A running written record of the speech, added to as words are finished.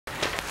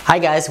Hi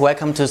guys,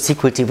 welcome to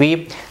SQL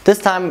TV. This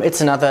time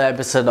it's another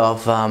episode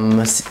of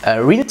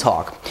Real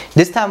Talk.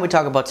 This time we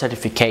talk about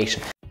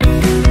certification.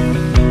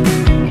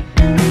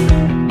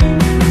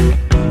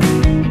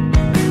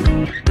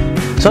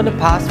 So the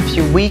past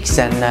few weeks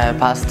and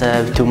past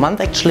 2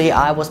 months actually,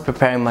 I was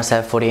preparing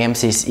myself for the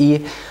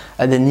MCSE,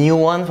 the new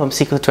one from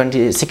SQL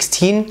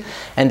 2016,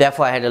 and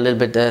therefore I had a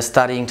little bit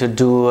studying to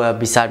do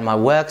beside my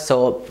work.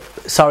 So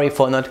sorry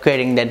for not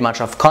creating that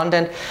much of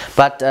content,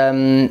 but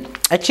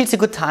actually it's a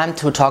good time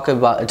to talk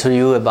to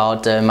you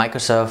about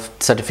Microsoft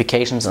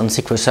certifications on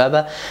SQL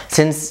Server,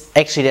 since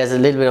actually there's a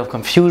little bit of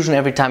confusion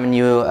every time a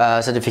new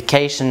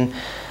certification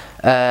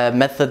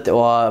method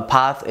or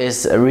path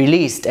is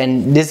released,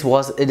 and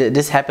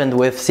this happened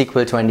with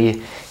SQL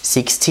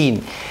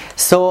 2016.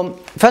 So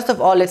first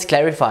of all, let's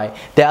clarify.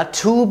 There are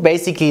two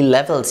basically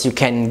levels you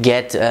can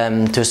get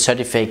to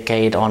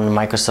certificate on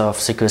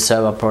Microsoft SQL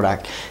Server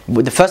product.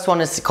 The first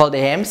one is called the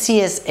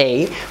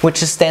MCSA,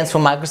 which stands for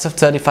Microsoft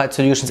Certified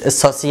Solutions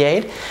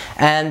Associate,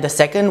 and the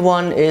second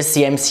one is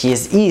the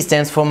MCSE,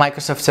 stands for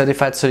Microsoft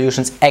Certified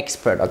Solutions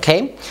Expert.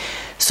 Okay,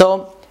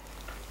 so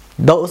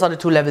those are the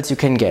two levels you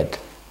can get.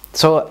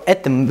 So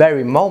at the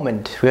very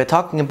moment we are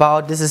talking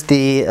about, this is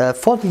the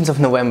 14th of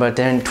November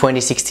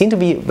 2016 to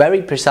be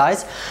very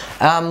precise,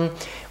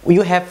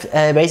 you have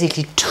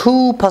basically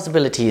two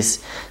possibilities,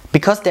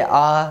 because there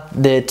are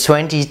the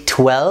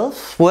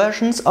 2012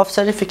 versions of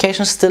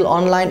certification still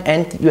online,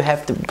 and you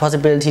have the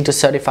possibility to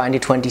certify in the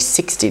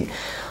 2016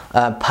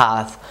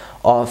 path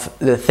of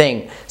the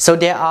thing. So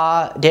there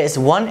is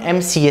one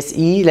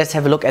MCSE. Let's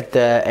have a look at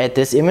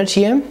this image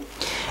here,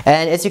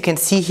 and as you can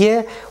see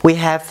here we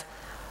have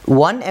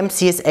one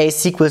MCSA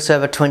SQL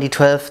Server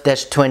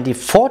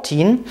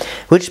 2012-2014,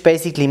 which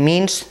basically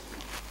means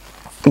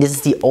this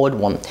is the old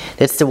one.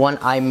 That's the one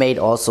I made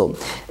also.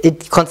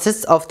 It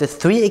consists of the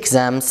 3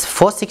 exams,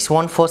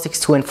 461,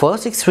 462 and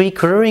 463,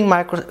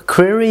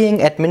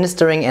 querying,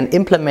 administering and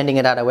implementing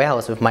a data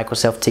warehouse with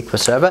Microsoft SQL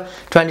Server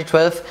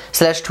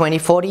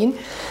 2012/2014.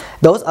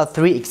 Those are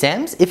 3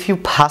 exams. If you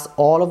pass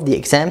all of the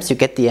exams, you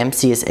get the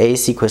MCSA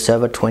SQL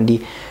Server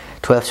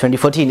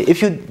 2012/2014.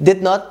 If you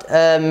did not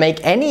make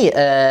any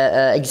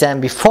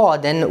exam before,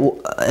 then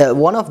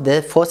one of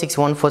the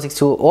 461,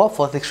 462 or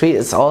 463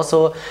 is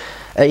also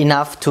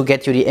enough to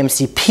get you the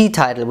MCP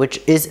title,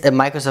 which is a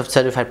Microsoft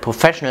Certified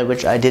Professional,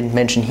 which I didn't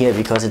mention here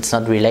because it's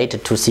not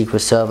related to SQL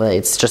Server.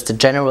 It's just a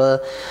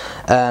general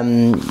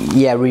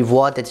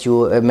reward that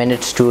you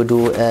manage to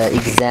do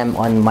exam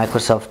on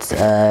Microsoft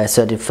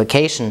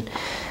certification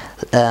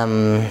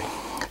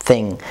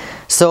thing.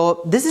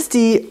 So this is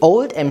the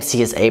old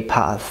MCSA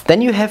path.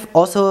 Then you have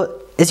also,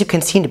 as you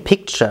can see in the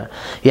picture,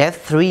 you have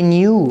 3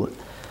 new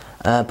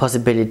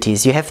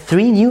possibilities. You have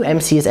 3 new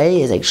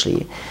MCSAs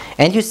actually,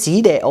 and you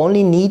see they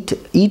only need,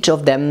 each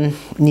of them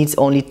needs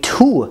only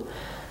 2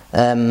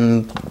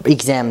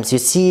 exams. You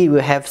see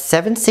we have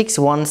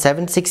 761,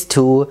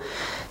 762,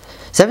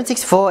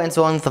 764 and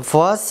so on and so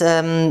forth,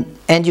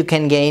 and you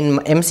can gain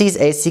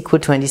MCSA SQL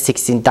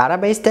 2016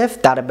 Database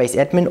Dev, Database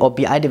Admin or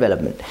BI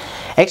Development.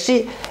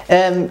 Actually,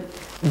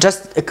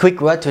 just a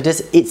quick word to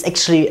this, it's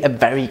actually a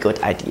very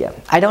good idea.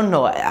 I don't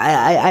know,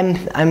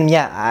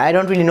 I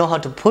don't really know how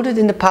to put it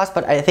in the past,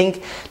 but I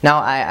think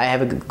now I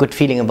have a good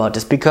feeling about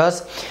this,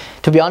 because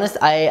to be honest,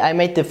 I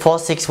made the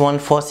 461,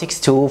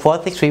 462,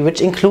 463,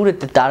 which included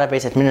the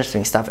database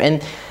administering stuff,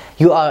 and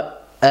you are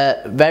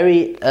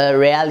very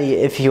rarely,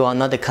 if you are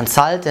not a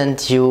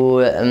consultant, you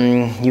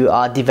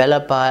are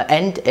developer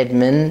and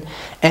admin,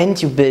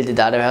 and you build the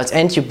data warehouse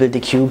and you build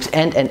the cubes,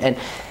 and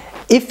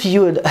if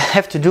you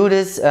have to do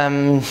this,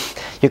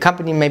 your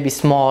company may be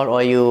small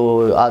or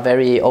you are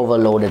very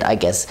overloaded, I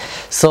guess.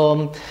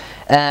 So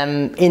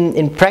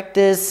in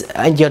practice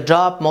and your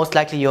job, most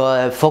likely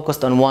you're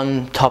focused on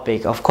one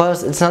topic. Of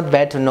course, it's not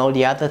bad to know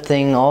the other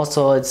thing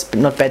also, it's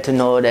not bad to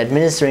know the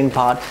administering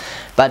part,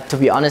 but to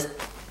be honest,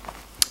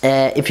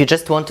 if you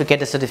just want to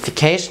get a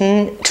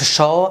certification to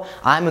show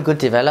I'm a good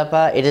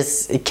developer,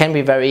 it can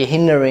be very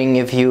hindering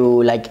if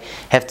you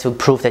have to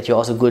prove that you're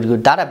also good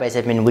database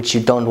admin, which you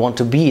don't want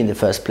to be in the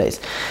first place.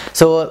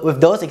 So with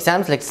those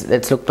exams,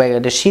 let's look back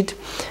at the sheet.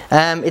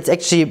 It's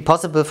actually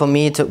possible for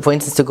me to, for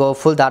instance, to go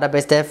full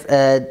database dev,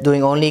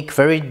 doing only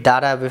query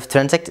data with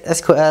Transact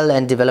SQL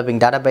and developing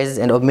databases,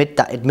 and omit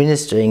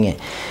administering it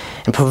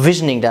and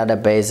provisioning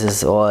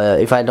databases, or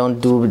if I don't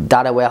do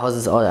data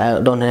warehouses, or I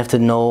don't have to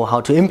know how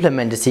to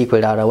implement the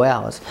SQL data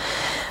warehouse.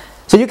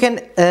 So you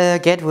can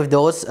get with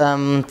those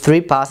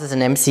 3 passes an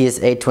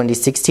MCSA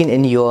 2016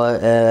 in your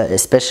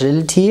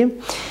specialty,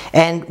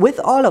 and with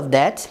all of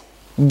that,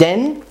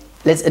 then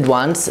let's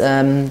advance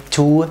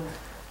to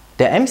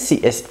the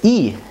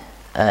MCSE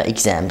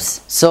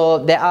exams. So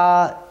there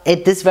are,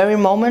 at this very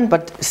moment,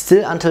 but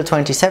still until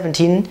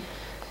 2017,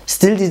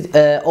 still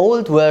the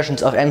old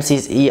versions of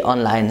MCSE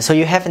online. So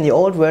you have in the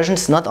old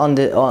versions, not on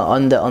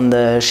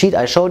the sheet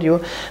I showed you,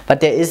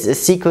 but there is a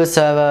SQL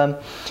Server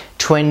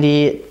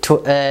 20,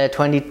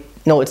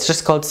 no, it's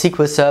just called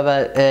SQL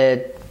Server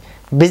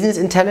Business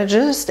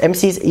Intelligence,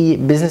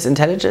 MCSE Business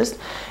Intelligence,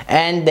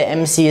 and the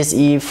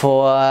MCSE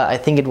for, I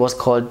think it was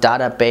called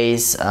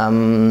Database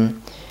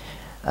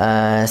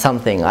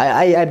something.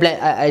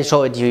 I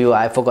show it to you,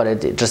 I forgot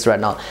it just right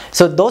now.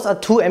 So those are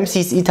 2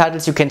 MCSE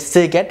titles you can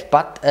still get,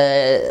 but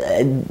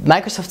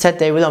Microsoft said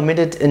they will omit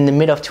it in the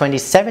mid of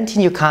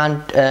 2017. You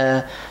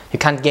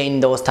can't gain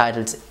those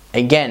titles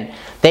again.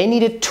 They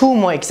needed 2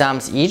 more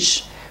exams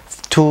each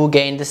to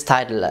gain this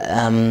title.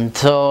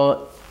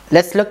 So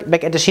let's look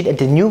back at the sheet at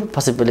the new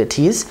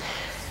possibilities.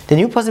 The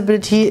new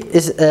possibility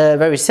is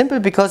very simple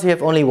because we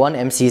have only one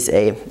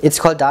MCSA. It's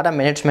called Data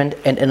Management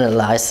and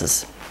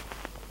Analysis.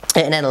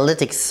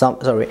 Analytics,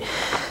 sorry.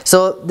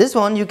 So this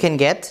one you can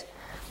get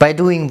by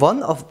doing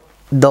one of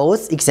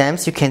those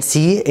exams you can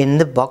see in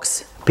the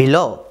box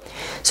below.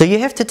 So you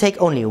have to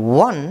take only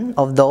one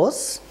of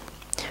those,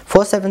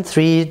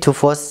 473 to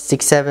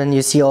 467,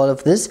 you see all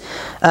of this,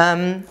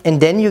 and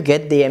then you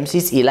get the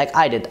MCSE like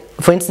I did.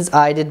 For instance,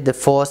 I did the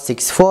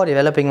 464,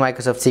 Developing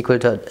Microsoft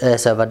SQL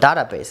Server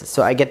Databases.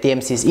 So I get the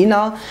MCSE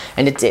now,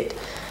 and it's it.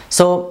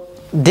 So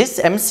this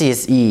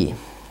MCSE,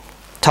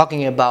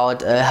 talking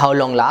about how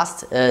long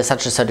lasts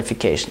such a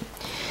certification.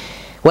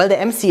 Well, the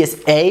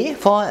MCSA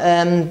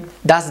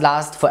does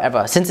last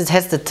forever, since it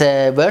has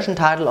the version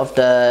title of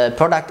the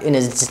product in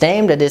its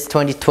name, that is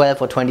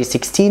 2012 or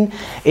 2016.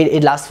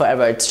 It lasts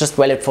forever. It's just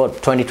valid for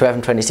 2012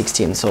 and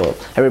 2016, so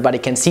everybody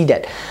can see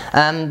that.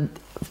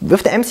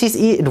 With the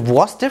MCSE it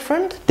was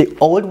different. The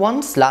old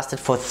ones lasted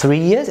for 3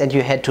 years and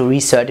you had to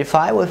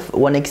recertify with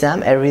one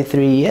exam every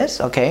 3 years,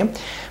 okay?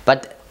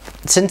 But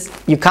since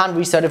you can't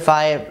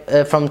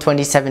recertify from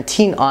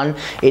 2017 on,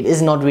 it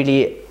is not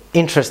really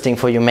interesting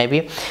for you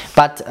maybe,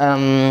 but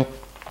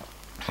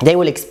they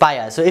will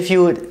expire. So if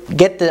you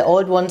get the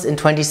old ones in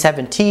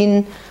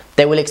 2017,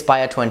 they will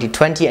expire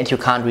 2020 and you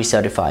can't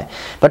recertify.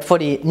 But for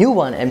the new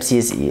one,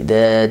 MCSE,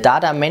 the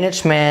Data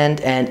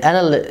Management and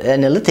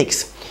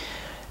Analytics,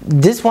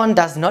 this one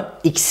does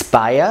not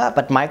expire,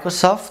 but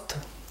Microsoft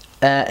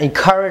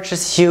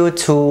encourages you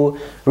to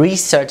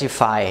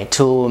recertify,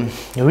 to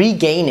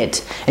regain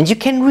it, and you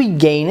can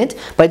regain it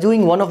by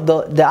doing one of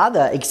the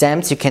other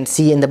exams you can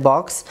see in the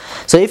box.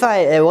 So if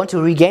I want to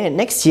regain it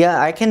next year,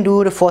 I can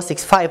do the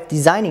 465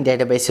 Designing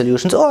Database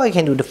Solutions, or I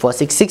can do the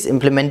 466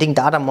 Implementing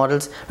Data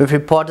Models with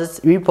Reports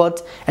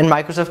and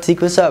Microsoft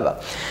SQL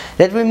Server.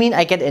 That will mean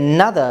I get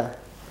another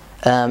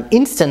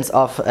instance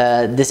of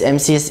this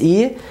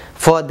MCSE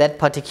for that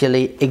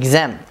particular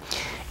exam.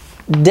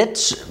 That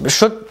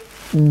should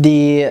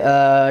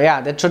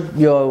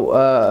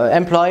your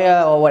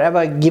employer or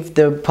whatever give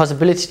the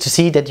possibility to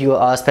see that you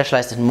are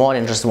specialized in more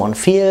than just one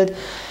field.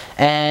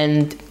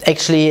 And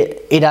actually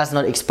it does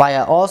not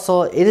expire.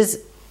 Also, it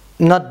is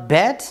not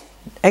bad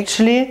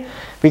actually,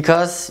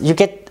 because you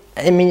get,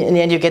 in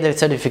the end you get a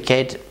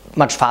certificate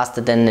much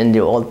faster than in the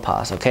old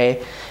pass,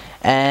 okay?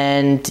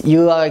 And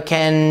you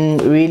can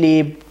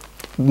really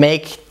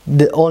make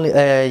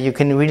you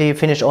can really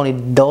finish only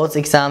those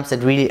exams that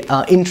really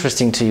are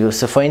interesting to you.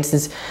 So for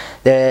instance,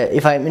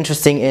 if I'm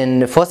interested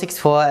in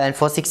 464 and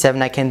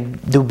 467, I can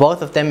do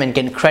both of them and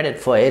get credit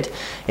for it,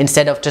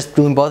 instead of just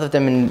doing both of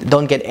them and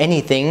don't get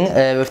anything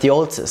with the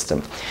old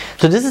system.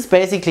 So this is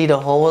basically the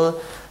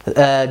whole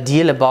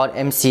deal about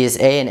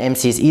MCSA and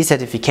MCSE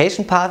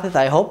certification paths.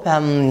 I hope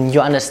you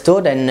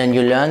understood and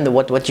you learned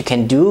what you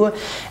can do,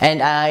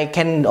 and I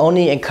can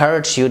only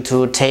encourage you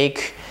to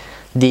take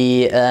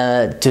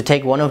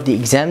one of the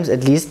exams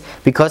at least,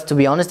 because to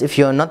be honest, if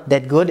you're not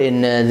that good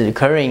in the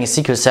current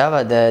SQL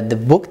Server, the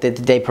book that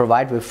they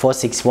provide with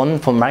 461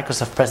 from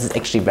Microsoft Press is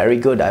actually very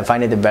good. I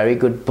find it a very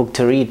good book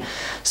to read.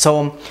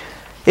 So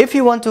if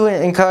you want to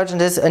encourage in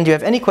this and you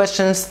have any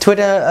questions,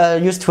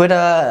 use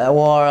Twitter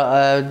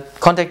or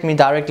contact me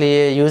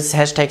directly, use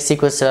hashtag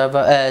SQL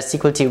Server,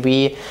 SQL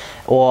TV,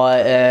 or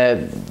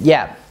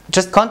yeah,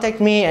 just contact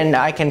me and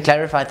I can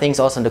clarify things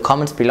also in the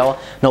comments below,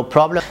 no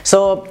problem.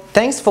 So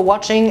thanks for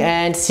watching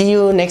and see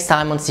you next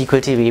time on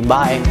SQL TV.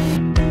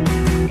 Bye.